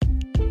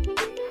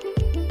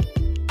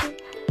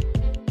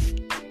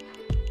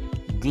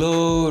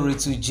Glory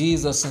to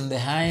Jesus in the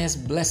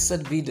highest.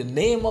 Blessed be the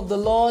name of the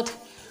Lord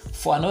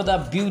for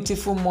another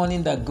beautiful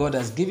morning that God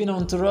has given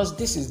unto us.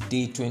 This is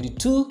day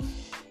 22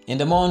 in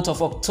the month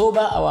of October,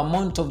 our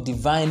month of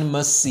divine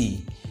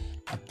mercy.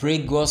 I pray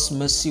God's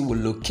mercy will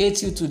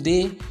locate you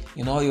today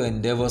in all your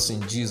endeavors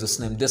in Jesus'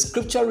 name. The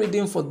scripture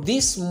reading for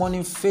this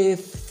morning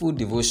faithful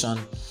devotion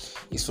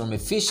is from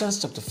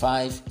Ephesians chapter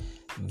 5,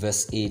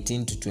 verse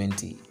 18 to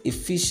 20.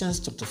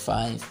 Ephesians chapter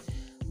 5,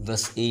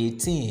 verse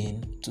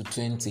 18 to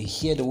 20.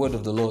 Hear the word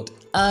of the Lord.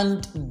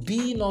 And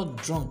be not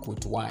drunk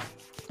with wine,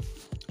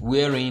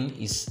 wherein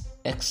is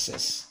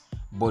excess,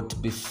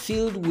 but be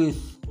filled with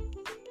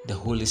the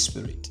Holy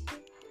Spirit,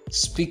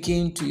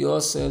 speaking to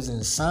yourselves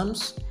in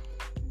psalms,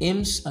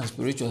 hymns, and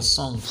spiritual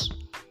songs,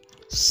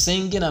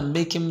 singing and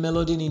making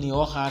melody in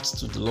your hearts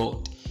to the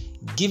Lord,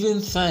 giving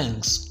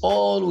thanks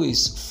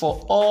always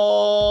for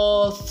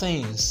all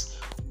things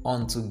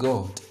unto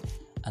God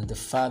and the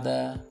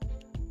Father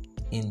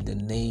in the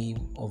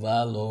name of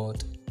our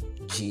Lord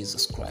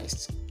Jesus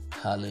Christ.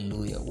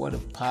 Hallelujah. What a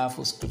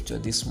powerful scripture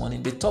this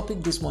morning. The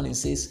topic this morning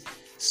says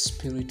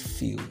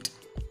Spirit-filled.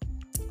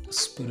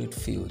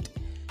 Spirit-filled.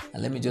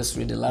 And let me just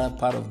read the latter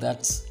part of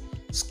that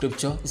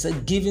scripture. It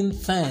said, giving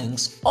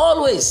thanks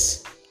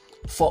always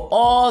for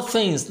all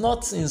things,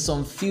 not in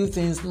some few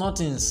things,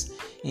 not in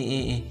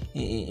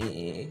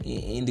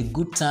the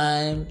good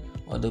time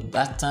or the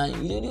bad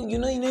time. You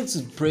need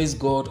to praise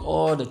God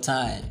all the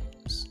time.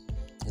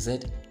 He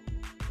said,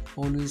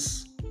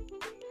 always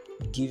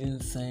giving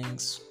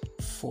thanks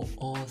for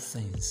all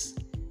things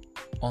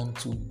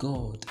unto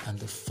God and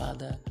the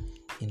Father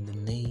in the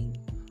name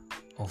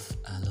of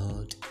our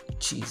Lord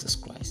Jesus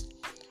Christ.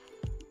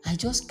 I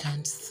just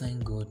can't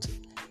thank God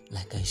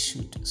like I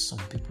should. Some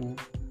people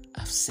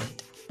have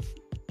said.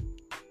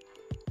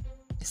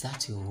 Is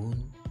that your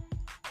own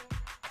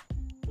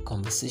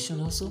conversation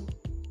also?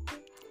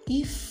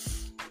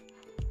 If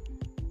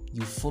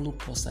you follow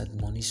Paul's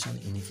admonition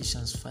in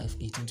Ephesians 5,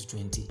 18 to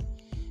 20,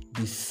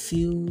 be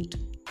filled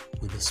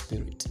with the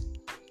Spirit.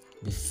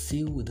 Be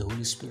filled with the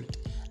Holy Spirit.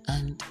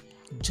 And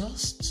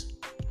just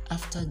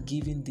after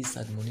giving this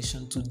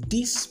admonition to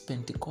these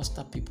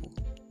Pentecostal people,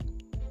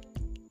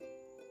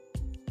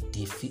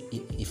 the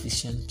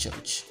Ephesian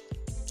church,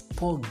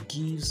 Paul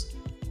gives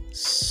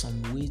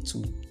some way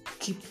to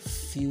keep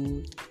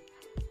filled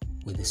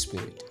with the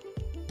Spirit.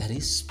 That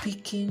is,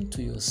 speaking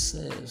to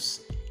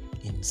yourselves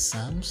in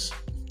psalms,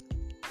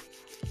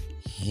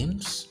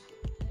 hymns,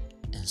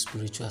 and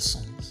spiritual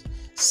songs,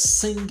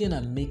 singing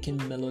and making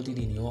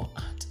melody in your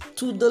heart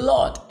to the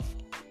Lord.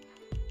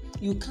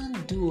 You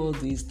can't do all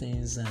these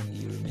things and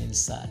you remain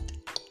sad,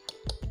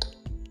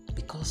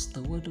 because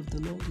the word of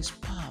the Lord is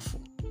powerful.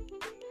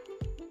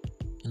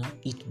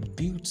 It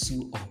builds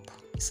you up.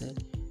 He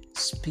said,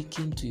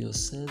 speaking to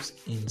yourselves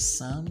in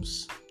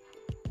psalms,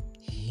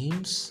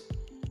 hymns,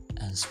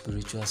 and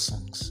spiritual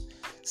songs,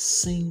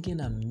 singing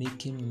and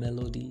making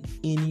melody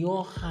in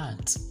your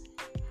heart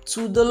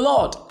to the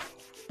Lord.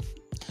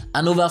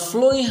 An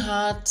overflowing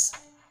heart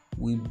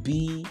will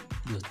be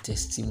your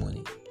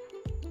testimony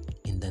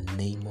in the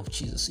name of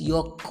Jesus.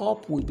 Your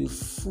cup will be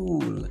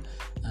full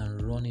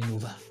and running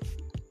over.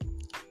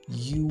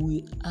 You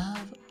will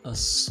have a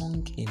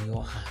song in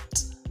your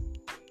heart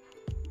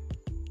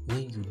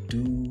when you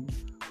do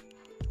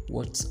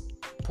what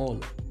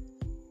Paul,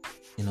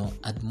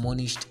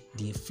 admonished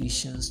the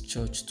Ephesians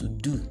church to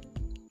do.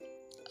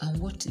 And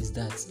what is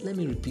that? Let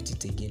me repeat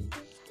it again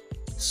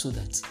so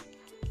that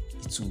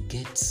it will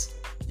get,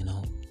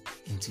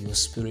 into your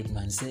spirit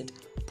mindset.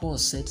 Paul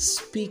said,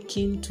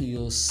 speaking to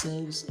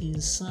yourselves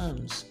in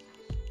psalms.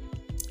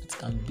 It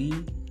can be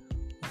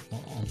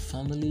on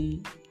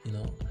family,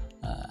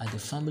 at the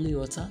family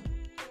altar,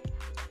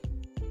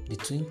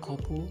 between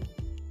couple,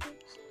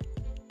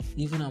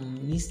 even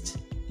amidst,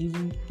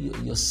 even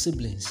your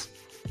siblings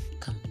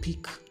can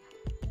pick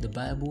the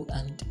Bible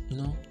and,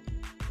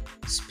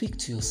 speak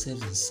to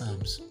yourself in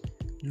psalms,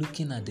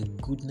 looking at the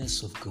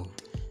goodness of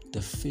God,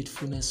 the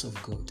faithfulness of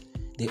God,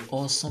 the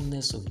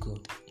awesomeness of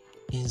God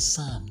in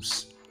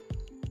psalms,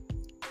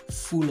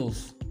 full of,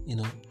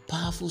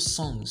 powerful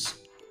songs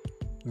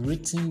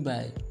written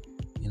by,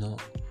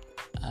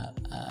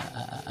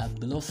 our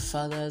beloved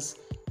fathers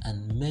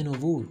and men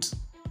of old.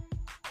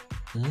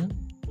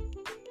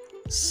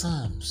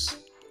 Psalms,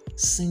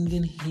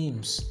 singing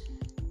hymns,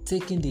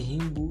 taking the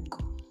hymn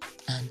book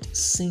and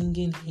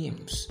singing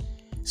hymns,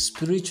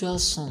 spiritual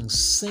songs,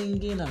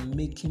 singing and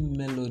making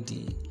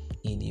melody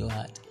in your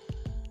heart.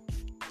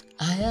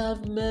 I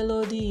have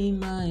melody in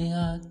my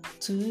heart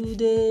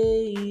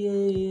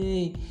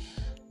today.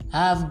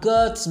 I've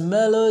got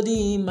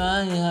melody in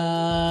my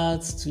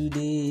heart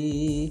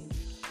today.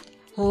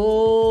 Hosanna,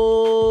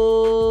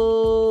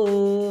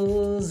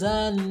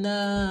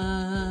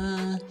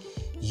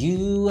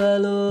 you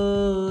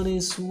alone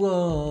is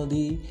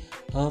worthy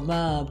of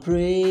my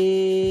praise.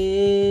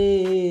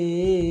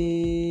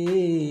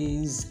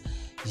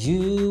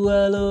 You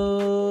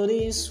alone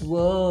is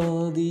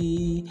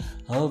worthy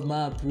of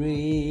my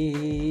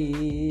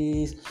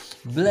praise.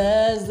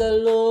 Bless the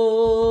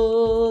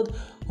Lord,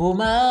 oh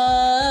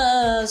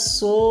my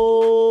soul,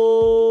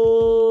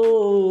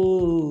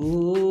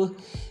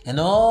 and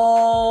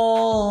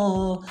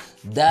all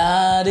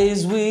that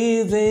is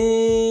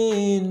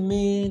within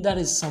me. That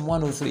is Psalm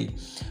 103.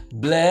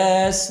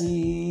 Bless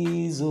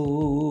His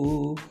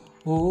holy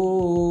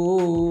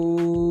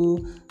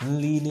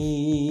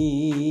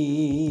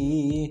name.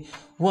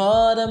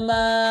 What a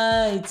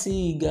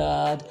mighty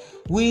God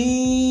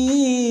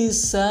we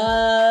serve.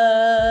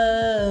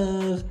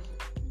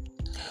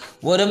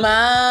 What a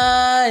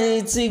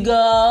mighty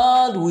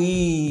God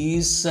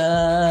we serve.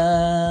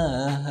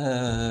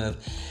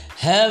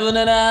 Heaven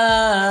and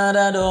earth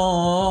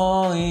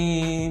adore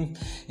Him,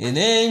 and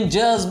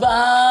angels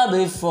bow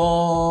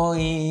before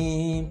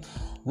Him.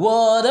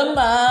 What a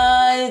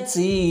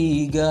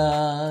mighty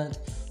God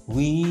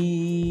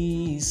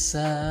we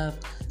serve.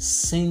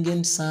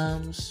 Singing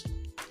psalms,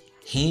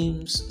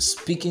 hymns,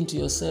 speaking to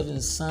yourself in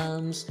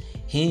psalms,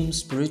 hymns,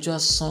 spiritual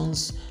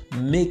songs,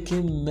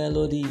 making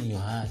melody in your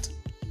heart.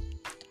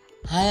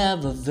 I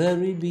have a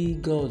very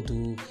big God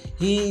who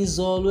He's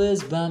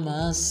always by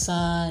my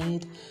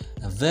side.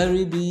 A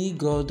very big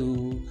God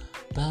who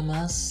by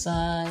my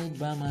side,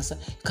 by my side.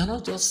 You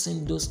cannot just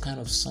sing those kind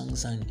of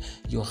songs and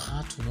your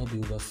heart will not be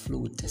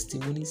overflowed with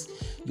testimonies.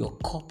 Your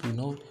cup will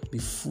not be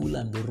full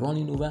and be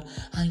running over.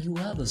 And you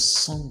have a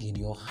song in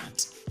your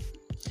heart.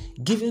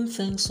 Giving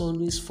thanks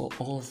always for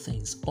all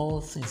things,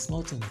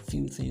 not in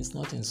few things,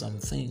 not in some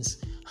things.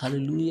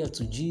 Hallelujah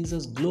to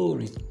Jesus,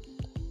 glory.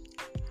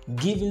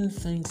 Giving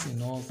thanks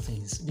in all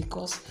things,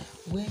 because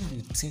when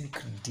you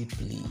think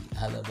deeply,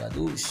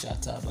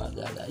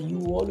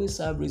 you always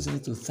have reason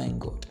to thank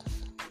God.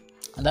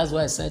 And that's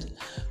why I said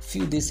a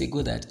few days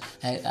ago that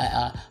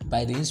I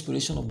by the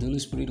inspiration of the Holy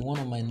Spirit, one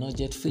of my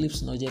nugget,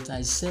 Philip's nugget,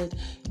 I said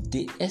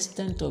the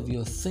extent of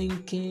your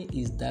thinking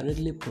is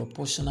directly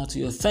proportional to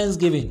your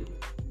thanksgiving.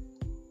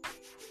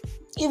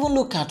 Even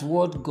look at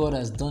what God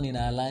has done in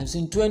our lives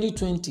in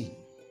 2020.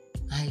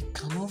 I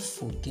cannot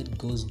forget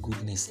God's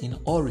goodness in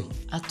Ori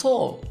at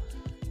all.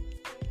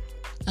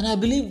 And I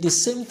believe the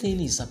same thing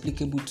is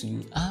applicable to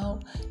you.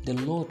 How the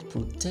Lord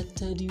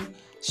protected you,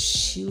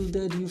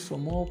 shielded you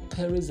from all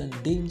perils and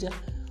danger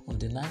on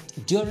the night,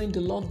 during the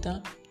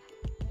lockdown,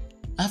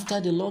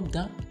 after the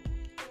lockdown,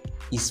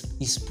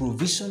 His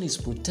provision, His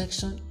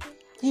protection,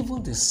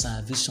 even the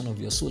salvation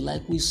of your soul.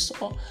 Like we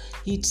saw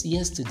it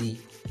yesterday,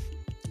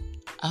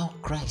 how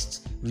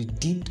Christ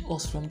redeemed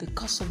us from the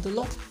curse of the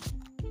law.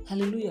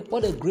 Hallelujah.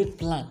 What a great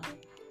plan.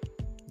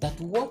 That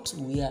what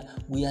we are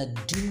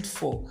doomed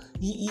for,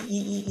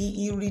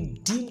 He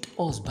redeemed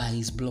us by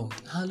His blood.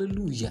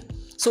 Hallelujah.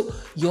 So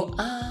your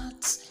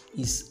heart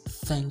is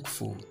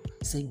thankful.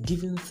 Say,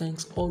 giving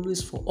thanks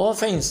always for all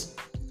things.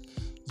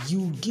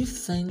 You give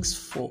thanks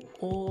for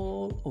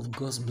all of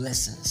God's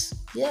blessings.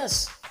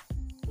 Yes.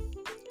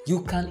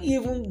 You can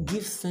even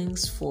give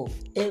thanks for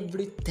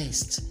every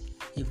test,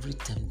 every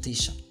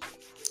temptation,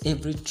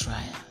 every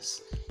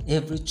trials,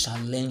 every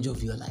challenge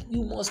of your life.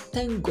 You must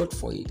thank God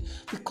for it,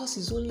 because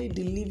it's only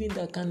the living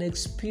that can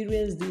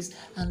experience this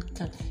and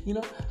can,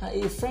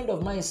 a friend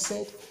of mine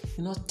said,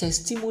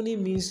 testimony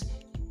means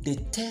the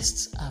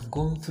tests I've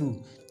gone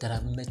through that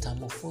have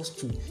metamorphosed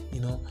to,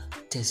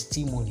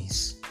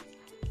 testimonies.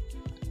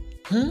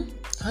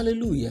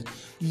 Hallelujah.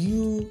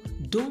 You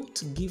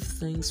don't give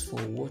thanks for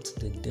what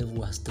the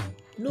devil has done.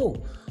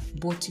 No,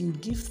 but you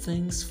give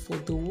thanks for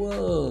the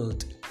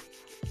word,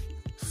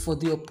 for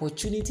the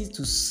opportunity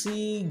to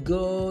see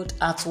God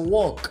at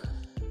work,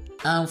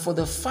 and for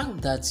the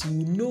fact that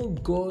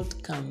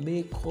God can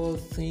make all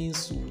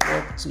things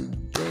work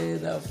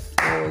together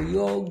for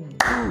your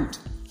good.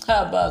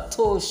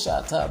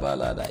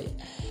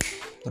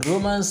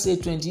 Romans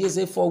 8:28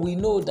 says, for we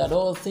know that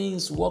all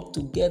things work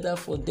together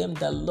for them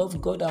that love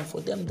God and for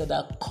them that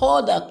are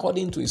called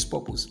according to His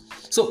purpose.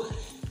 So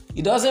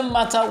it doesn't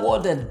matter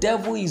what the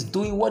devil is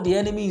doing, what the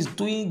enemy is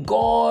doing,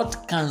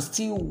 God can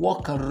still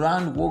walk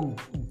around what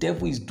the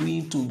devil is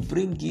doing to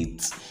bring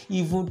it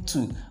even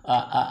to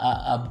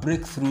a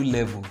breakthrough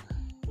level.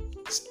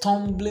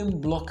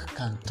 Stumbling block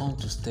can turn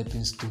to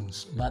stepping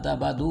stones.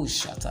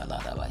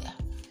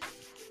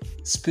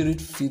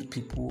 Spirit-filled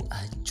people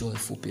are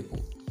joyful people.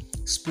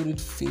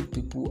 Spirit-filled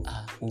people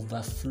are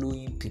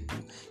overflowing people.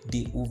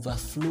 They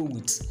overflow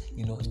with,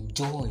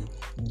 joy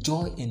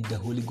in the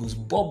Holy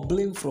Ghost,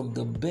 bubbling from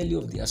the belly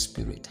of their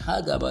spirit.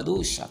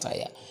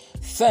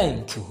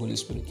 Thank you, Holy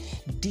Spirit.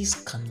 This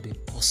can be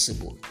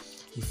possible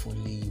if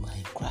only you are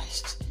in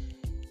Christ.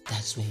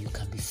 That's when you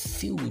can be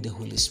filled with the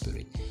Holy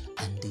Spirit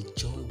and the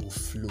joy will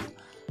flow.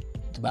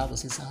 The Bible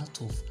says,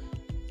 out of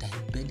thy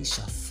belly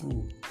shall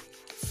flow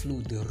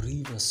the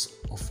rivers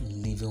of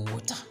living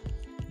water.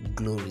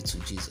 Glory to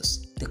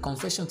Jesus. The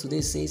confession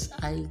today says,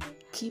 I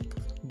keep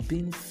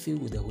being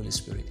filled with the Holy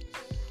Spirit.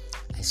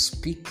 I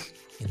speak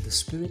in the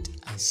Spirit.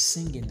 I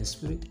sing in the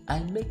Spirit. I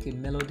make a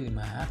melody in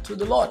my heart to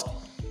the Lord.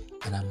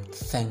 And I'm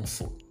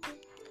thankful.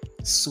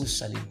 So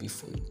shall it be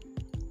for you.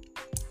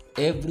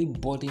 Every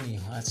burden in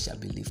your heart shall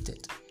be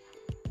lifted.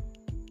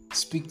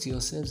 Speak to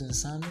yourselves in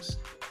psalms.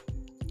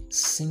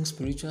 Sing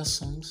spiritual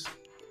songs.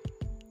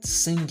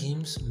 sing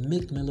hymns,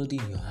 make melody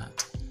in your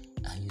heart,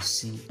 and you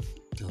see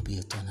there'll be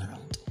a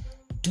turnaround.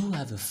 Do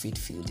have a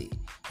faith-filled day,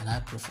 and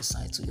I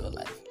prophesy to your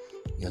life.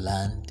 Your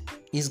land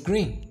is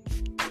green.